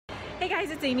Hey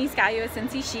guys, it's Amy Scalio at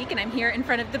Cincy Chic, and I'm here in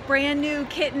front of the brand new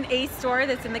Kitten Ace store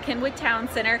that's in the Kenwood Town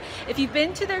Center. If you've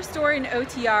been to their store in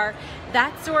OTR,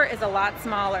 that store is a lot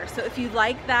smaller. So if you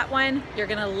like that one, you're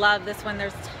gonna love this one.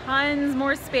 There's tons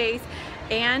more space,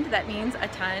 and that means a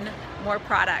ton more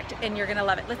product, and you're gonna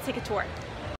love it. Let's take a tour.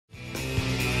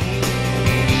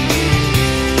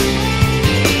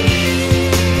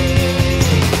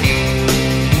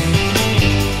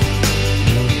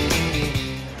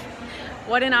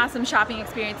 What an awesome shopping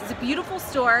experience. It's a beautiful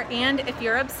store, and if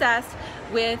you're obsessed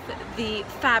with the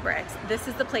fabrics, this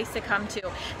is the place to come to.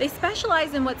 They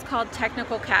specialize in what's called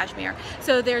technical cashmere.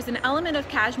 So there's an element of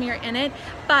cashmere in it,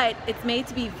 but it's made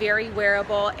to be very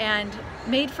wearable and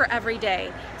made for every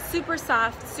day. Super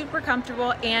soft, super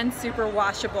comfortable, and super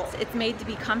washable. It's made to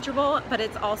be comfortable, but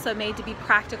it's also made to be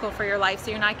practical for your life,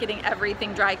 so you're not getting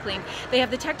everything dry cleaned. They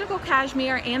have the technical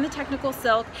cashmere and the technical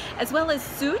silk, as well as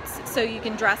suits, so you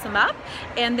can dress them up,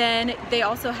 and then they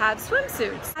also have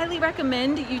swimsuits. Highly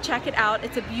recommend you check it out.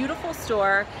 It's a beautiful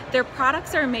store. Their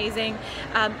products are amazing.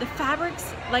 The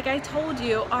fabrics, like I told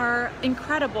you, are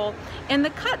incredible, and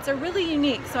the cuts are really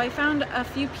unique. So I found a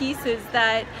few pieces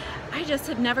that I just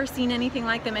have never seen anything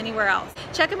like them anywhere else.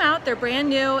 Check them out. They're brand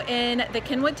new in the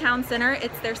Kenwood Town Center.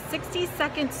 It's their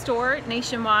 62nd store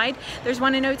nationwide. There's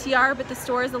one in OTR, but the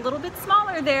store is a little bit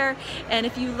smaller there. And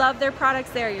if you love their products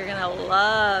there, you're gonna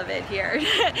love it here.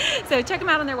 So check them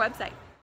out on their website.